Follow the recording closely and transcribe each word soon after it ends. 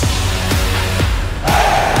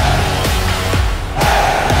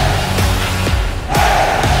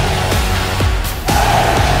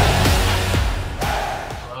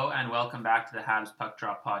Habs Puck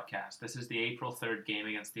Drop podcast. This is the April 3rd game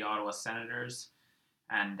against the Ottawa Senators,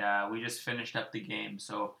 and we just finished up the game.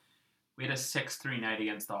 So we had a 6-3 night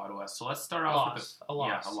against Ottawa. So let's start off with a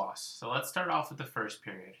loss. Yeah, a loss. So let's start off with the first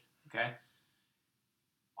period, okay?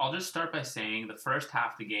 I'll just start by saying the first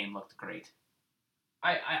half of the game looked great.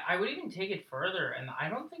 I would even take it further, and I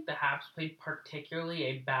don't think the Habs played particularly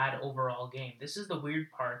a bad overall game. This is the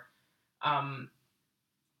weird part.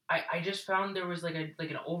 I just found there was like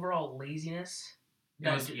an overall laziness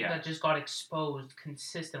that just got exposed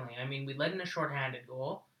consistently. I mean, we led in a shorthanded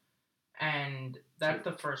goal, and that's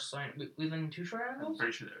the first sign. We led in 2 shorthanded goals? I'm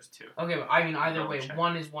pretty sure there was 2. Okay, but I mean, either way,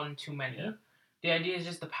 one is one too many. Yeah. The idea is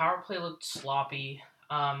just the power play looked sloppy.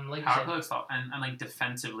 Like power play looked sloppy, and like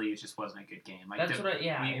defensively, it just wasn't a good game. Like that's what.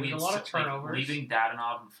 It was a lot of turnovers. Like, leaving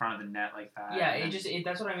Dadonov in front of the net like that. Yeah,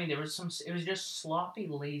 that's what I mean. There was it was just sloppy,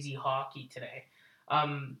 lazy hockey today.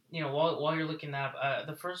 While you're looking up,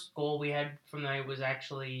 the first goal we had from the night was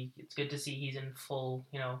actually, it's good to see he's in full,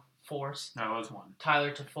 force. That was one.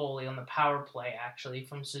 Tyler Toffoli on the power play, actually,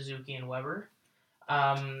 from Suzuki and Weber.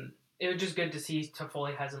 It was just good to see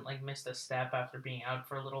Toffoli hasn't, missed a step after being out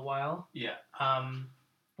for a little while. Yeah.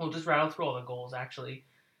 We'll just rattle through all the goals, actually.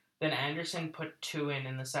 Then Anderson put 2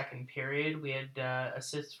 in the second period. We had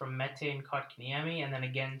assists from Mete and Kotkaniemi, and then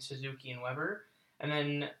again Suzuki and Weber. And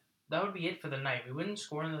then that would be it for the night. We wouldn't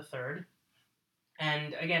score in the third.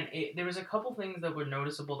 And again, there was a couple things that were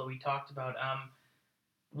noticeable that we talked about.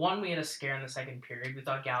 One, we had a scare in the second period. We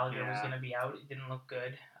thought Gallagher was going to be out. It didn't look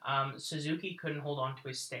good. Suzuki couldn't hold on to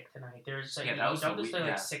his stick tonight. That was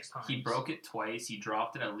like 6 times. He broke it twice. He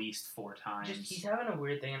dropped it at least 4 times. He's having a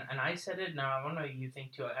weird thing, and I said it. Now I want to know what you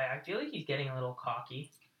think too. I feel like he's getting a little cocky.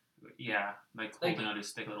 Yeah, holding on his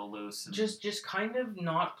stick a little loose. And just kind of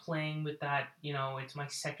not playing with that, it's my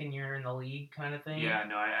second year in the league kind of thing. Yeah,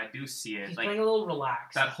 no, I do see it. He's playing a little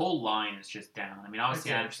relaxed. That whole line is just down. I mean,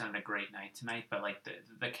 obviously Anderson had a great night tonight, but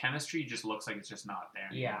the chemistry just looks like it's just not there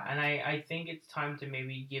anymore. Yeah, and I think it's time to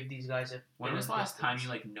maybe give these guys a... When was the last time you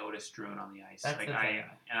noticed Druin on the ice? That's the thing.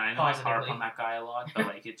 I know I harp on that guy a lot,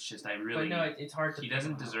 but it's just but no, it's hard to... He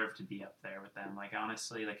doesn't deserve to be up there with them.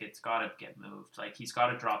 Honestly, it's got to get moved. He's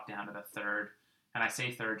got to drop down to the third. And I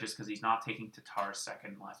say third just because he's not taking Tatar's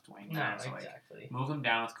second left wing. No, exactly. Move him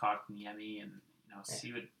down with Kotkaniemi and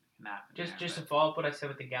see what can happen. Just to follow up what I said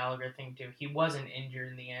with the Gallagher thing too. He wasn't injured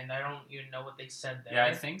in the end. I don't even know what they said there. Yeah,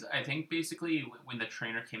 I think basically when the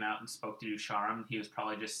trainer came out and spoke to Ducharme, he was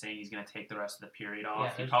probably just saying he's going to take the rest of the period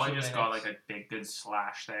off. Yeah, he probably just got a big good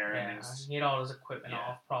slash there. Yeah, and he had all his equipment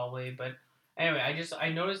off probably, but. Anyway, I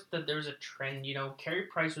noticed that there was a trend. Carey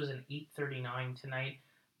Price was an 839 tonight,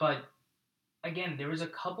 but again, there was a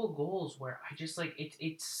couple goals where I just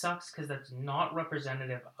it sucks because that's not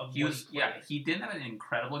representative of he didn't have an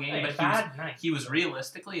incredible game, but he was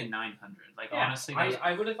realistically a 900. Honestly,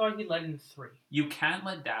 I would have thought he led in 3. You can't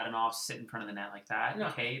let Dadonov sit in front of the net like that. No.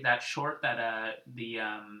 Okay, the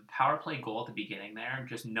power play goal at the beginning there,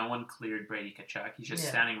 just no one cleared Brady Tkachuk. He's just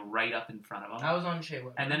standing right up in front of him. I was on Shea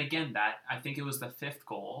Weber. And then again, I think it was the 5th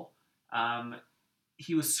goal.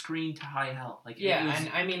 He was screened to high hell. And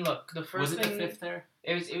I mean, look, the first thing... Was it the 5th there?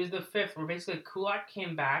 It was the 5th, where basically Kulak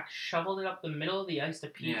came back, shoveled it up the middle of the ice to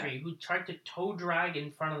Petrie, who tried to toe drag in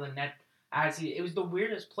front of the net. It was the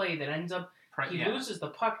weirdest play that ends up... He loses the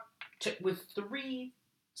puck with 3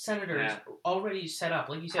 Senators already set up.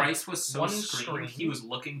 Like you said, Price was so screened, he was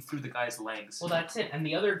looking through the guy's legs. Well, that's it. And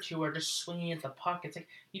the other 2 are just swinging at the puck. It's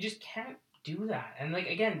you just can't do that. And,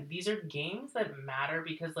 again, these are games that matter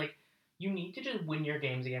because, you need to just win your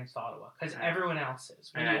games against Ottawa because everyone else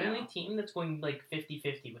is. We're the only team that's going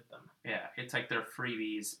 50-50 with them. Yeah, it's they're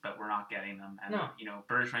freebies, but we're not getting them. And,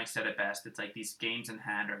 Bergevin said it best. It's these games in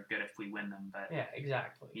hand are good if we win them. But, yeah,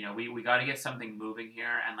 exactly. We got to get something moving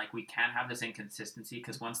here. And, we can't have this inconsistency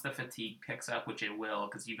because once the fatigue picks up, which it will,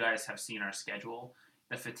 because you guys have seen our schedule,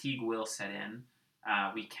 the fatigue will set in.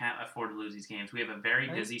 We can't afford to lose these games. We have a very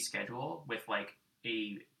busy schedule with,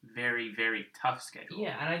 a very, very tough schedule.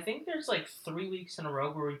 Yeah, and I think there's 3 weeks in a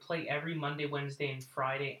row where we play every Monday, Wednesday, and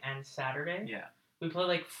Friday and Saturday. Yeah. We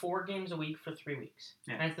play 4 games a week for 3 weeks.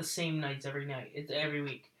 Yeah. And it's the same nights every night. It's every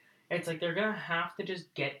week. It's they're going to have to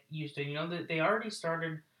just get used to it. They already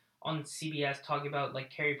started on CBS talking about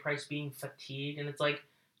Carey Price being fatigued, and it's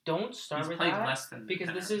don't start with that less than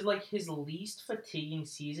because this is his least fatiguing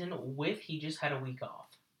season with he just had a week off.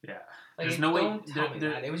 Yeah. Like, There's no way. don't tell me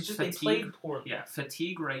that. It was just they played poorly. Yeah,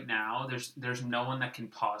 fatigue right now. There's no one that can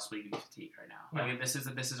possibly be fatigued right now. No. Like this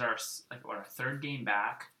is our our third game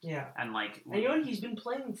back. Yeah. And like. And you know what? He's been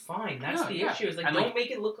playing fine. That's the issue. Is like, and don't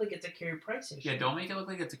make it look like it's a Carey Price issue. Yeah, don't make it look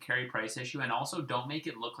like it's a Carey Price issue, and also don't make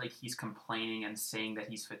it look like he's complaining and saying that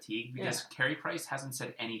he's fatigued because Carey Price hasn't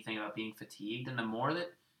said anything about being fatigued, and the more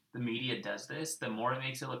that the media does this, the more it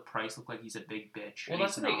makes it look Price look like he's a big bitch. Well,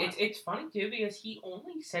 that's the thing. It's funny too because he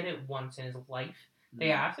only said it once in his life.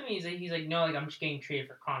 They asked him, he's like, no, like I'm just getting treated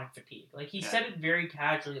for chronic fatigue. Like he said it very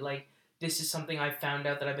casually, like this is something I found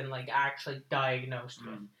out that I've been like actually diagnosed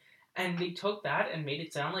with. And they took that and made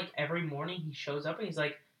it sound like every morning he shows up and he's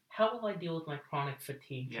like, how will I deal with my chronic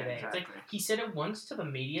fatigue today? Exactly. It's like he said it once to the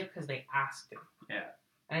media because they asked him. Yeah.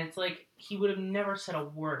 And it's like he would have never said a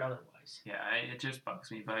word otherwise. Yeah, it just bugs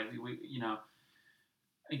me. But, we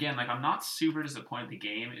again, like, I'm not super disappointed in the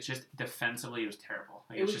game. It's just defensively it was terrible.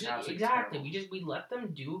 Like, it was just absolutely exactly. terrible. We let them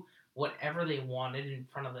do whatever they wanted in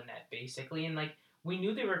front of the net, basically. And, like, we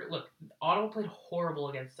knew they were... Look, Ottawa played horrible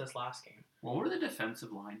against us last game. What were the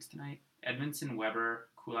defensive lines tonight? Edmondson, Weber,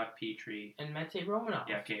 Kulak, Petrie. And Mete Romanov.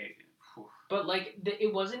 Yeah, okay. But, like,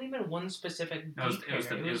 it wasn't even one specific it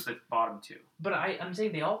was the bottom two. But I'm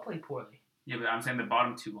saying they all played poorly. Yeah, but I'm saying the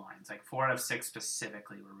bottom two lines, like 4 out of 6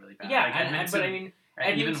 specifically, were really bad. Yeah, like but I mean,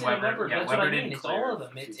 Edmondson even Weber, that's Weber what I mean. It's all of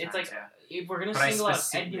them. It's like if we're gonna single out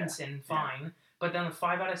Edmondson, fine. But then the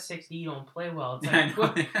 5 out of 6 you don't play well. It's like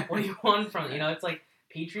what do you want from it? It's like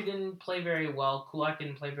Petrie didn't play very well. Kulak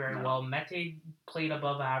didn't play very well. Mete played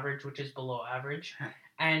above average, which is below average.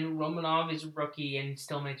 And Romanov is rookie and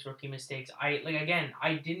still makes rookie mistakes. I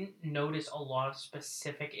didn't notice a lot of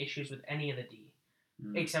specific issues with any of the D.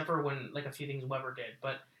 Except for when, like, a few things Weber did.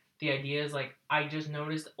 But the idea is, like, I just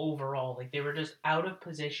noticed overall, like, they were just out of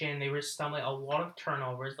position. They were stumbling. A lot of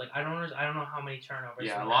turnovers. Like, I don't know how many turnovers.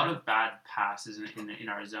 Yeah, a lot of bad passes in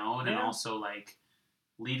our zone. And also, like,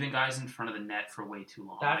 leaving guys in front of the net for way too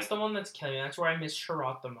long. That's the one that's killing me. That's where I miss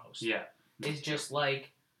Sherratt the most. Yeah. It's just,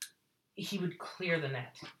 like, he would clear the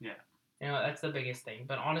net. Yeah. That's the biggest thing.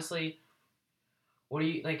 But honestly... What do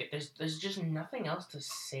you like? There's just nothing else to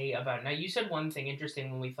say about it. Now you said one thing interesting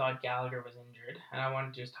when we thought Gallagher was injured, and I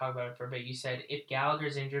wanted to just talk about it for a bit. You said if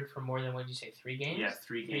Gallagher's injured for more than 3 games? Yeah,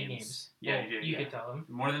 3 games. Yeah, well, you could tell him.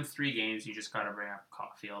 More than 3 games, you just got to bring up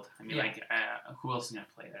Caulfield. I mean, who else is gonna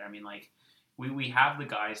play there? I mean, like we have the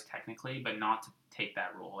guys technically, but not to take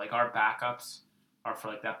that role. Like our backups are for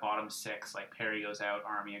like that bottom 6. Like Perry goes out,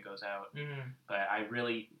 Armia goes out, but I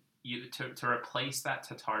really to replace that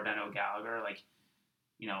Tatar, Deno, Gallagher, like.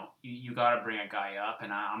 You got to bring a guy up,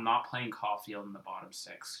 and I'm not playing Caulfield in the bottom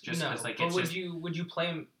 6. Just because, like, but would you play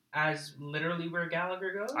him as literally where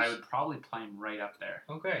Gallagher goes? I would probably play him right up there.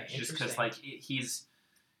 Okay, just because, like, he's,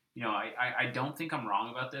 I don't think I'm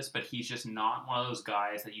wrong about this, but he's just not one of those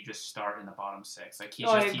guys that you just start in the bottom 6. Like,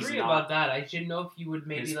 I agree about that. I should know if you would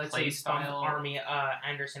maybe let's say bump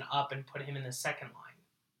Anderson up and put him in the second line.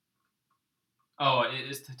 Oh,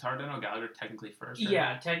 is Tatar, Deno, Gallagher technically first? Or?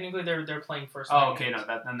 Yeah, technically they're playing first. Oh, okay, no,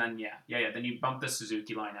 then then you bump the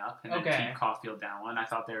Suzuki line up and then keep Caulfield down one. I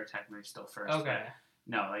thought they were technically still first. Okay.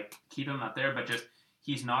 No, like keep him up there, but just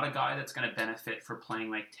he's not a guy that's going to benefit for playing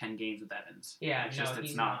like 10 games with Evans. Yeah,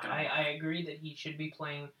 it's not. I agree that he should be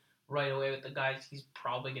playing right away with the guys he's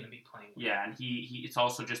probably going to be playing with. Yeah, and he it's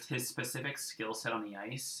also just his specific skill set on the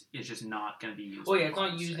ice is just not going to be used. Well, yeah, it's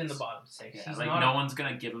not used in the bottom 6. Yeah, like no one's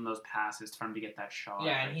going to give him those passes for him to get that shot.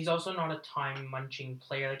 Yeah, and he's also not a time-munching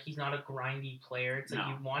player. Like, he's not a grindy player. It's like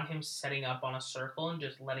you want him setting up on a circle and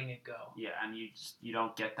just letting it go. Yeah, and you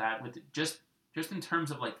don't get that with just in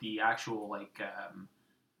terms of like the actual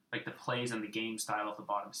like the plays and the game style of the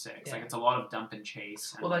bottom 6. Yeah. Like, it's a lot of dump and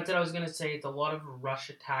chase. And well, that's what I was going to say. It's a lot of rush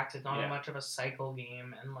attacks. It's not much of a cycle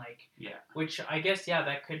game. And, like... Yeah. Which, I guess,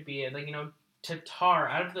 that could be it. Like, Tatar,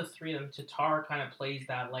 out of the 3 of them, Tatar kind of plays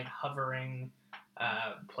that, like, hovering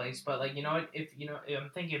place. But, like, if I'm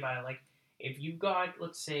thinking about it, like, if you got,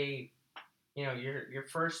 let's say, your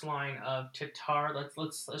first line of Tatar,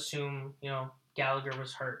 let's assume, Gallagher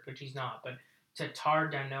was hurt, which he's not, but Tatar,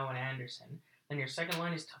 Dano, and Anderson. Then your second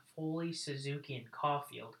line is Toffoli, Suzuki, and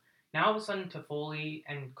Caulfield. Now all of a sudden Toffoli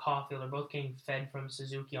and Caulfield are both getting fed from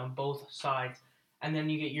Suzuki on both sides, and then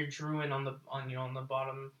you get your Drouin on the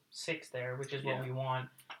bottom 6 there, which is what we want.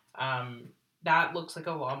 That looks like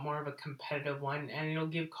a lot more of a competitive line, and it'll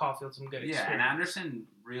give Caulfield some good experience. Yeah, and Anderson,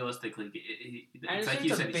 realistically, it's like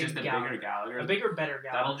you said, it's just a bigger Gallagher. A bigger, better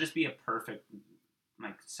Gallagher. That'll just be a perfect,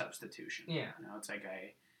 like, substitution. Yeah. It's like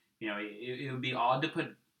it would be odd to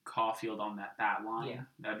put Caulfield on that line. Yeah.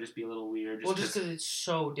 That would just be a little weird. Just because it's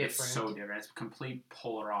so different. It's so different. It's complete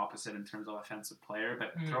polar opposite in terms of offensive player.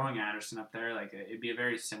 But throwing Anderson up there, like it'd be a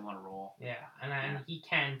very similar role. Yeah, and he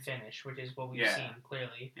can finish, which is what we've seen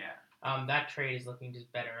clearly. Yeah. That trade is looking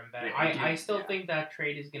just better and better. Yeah, I still think that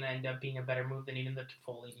trade is going to end up being a better move than even the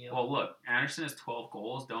Toffoli deal. Well, look, Anderson has 12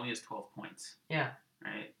 goals. Domi has 12 points. Yeah.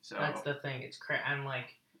 Right. So that's the thing. It's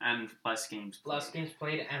and less games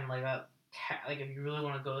played, and if you really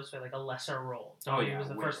want to go this way, like a lesser role. Domi was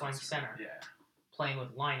the first line center. Yeah. Playing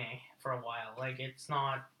with Line for a while. Like it's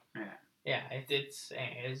not. Yeah. Yeah, it's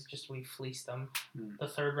just we fleeced them. Hmm. The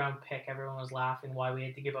 3rd round pick, everyone was laughing why we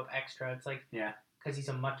had to give up extra. It's like because he's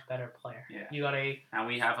a much better player. Yeah. And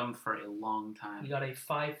we have him for a long time. You got a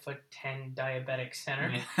 5'10" diabetic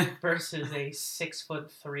center versus a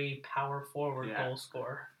 6'3" power forward goal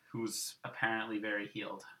scorer who's apparently very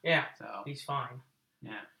healed. Yeah. So he's fine.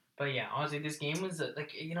 Yeah. But yeah, honestly, this game was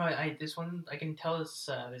this one I can tell this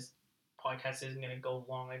podcast isn't going to go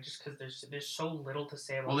long, just because there's so little to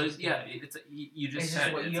say about. Well, it's you just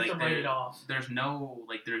said you have to write it off. There's no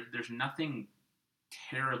there's nothing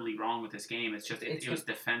terribly wrong with this game. It's just it was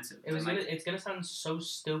defensive. It's gonna sound so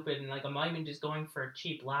stupid, and I'm not even just going for a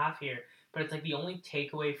cheap laugh here, but it's the only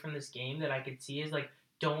takeaway from this game that I could see is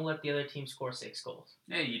don't let the other team score 6 goals.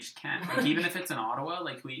 Yeah, you just can't. Even if it's in Ottawa,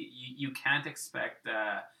 you can't expect.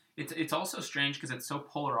 It's also strange because it's so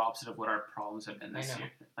polar opposite of what our problems have been this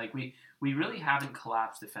year. We really haven't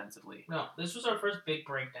collapsed defensively. No, this was our first big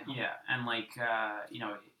breakdown. Yeah, and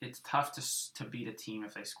it's tough to beat a team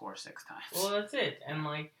if they score 6 times. Well, that's it, and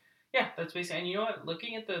that's basically. And you know what?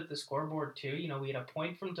 Looking at the scoreboard too, we had a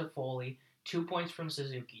point from Toffoli, 2 points from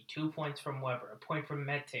Suzuki, 2 points from Weber, a point from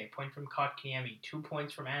Mete, a point from Kotkaniemi, 2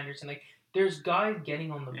 points from Anderson. There's guys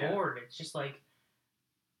getting on the board. It's just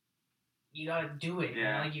you gotta do it.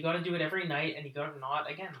 Yeah. You gotta do it every night, and you gotta not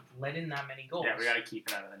let in that many goals. Yeah, we gotta keep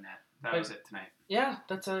it out of the net. That was it tonight. Yeah,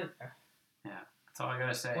 that's it. Yeah, that's all I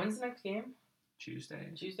gotta say. When's the next game?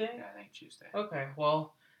 Tuesday. Tuesday? Yeah, I think Tuesday. Okay,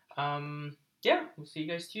 well, we'll see you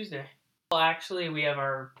guys Tuesday. Well, actually, we have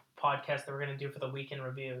our podcast that we're gonna do for the weekend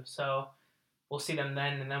review, so we'll see them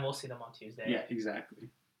then, and then we'll see them on Tuesday. Yeah, exactly.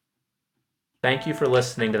 Thank you for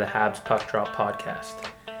listening to the Habs Puck Drop podcast.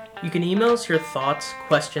 You can email us your thoughts,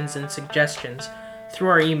 questions, and suggestions through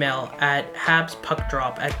our email at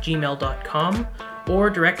habspuckdrop@gmail.com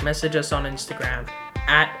or direct message us on Instagram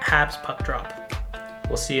at habspuckdrop.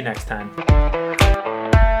 We'll see you next time.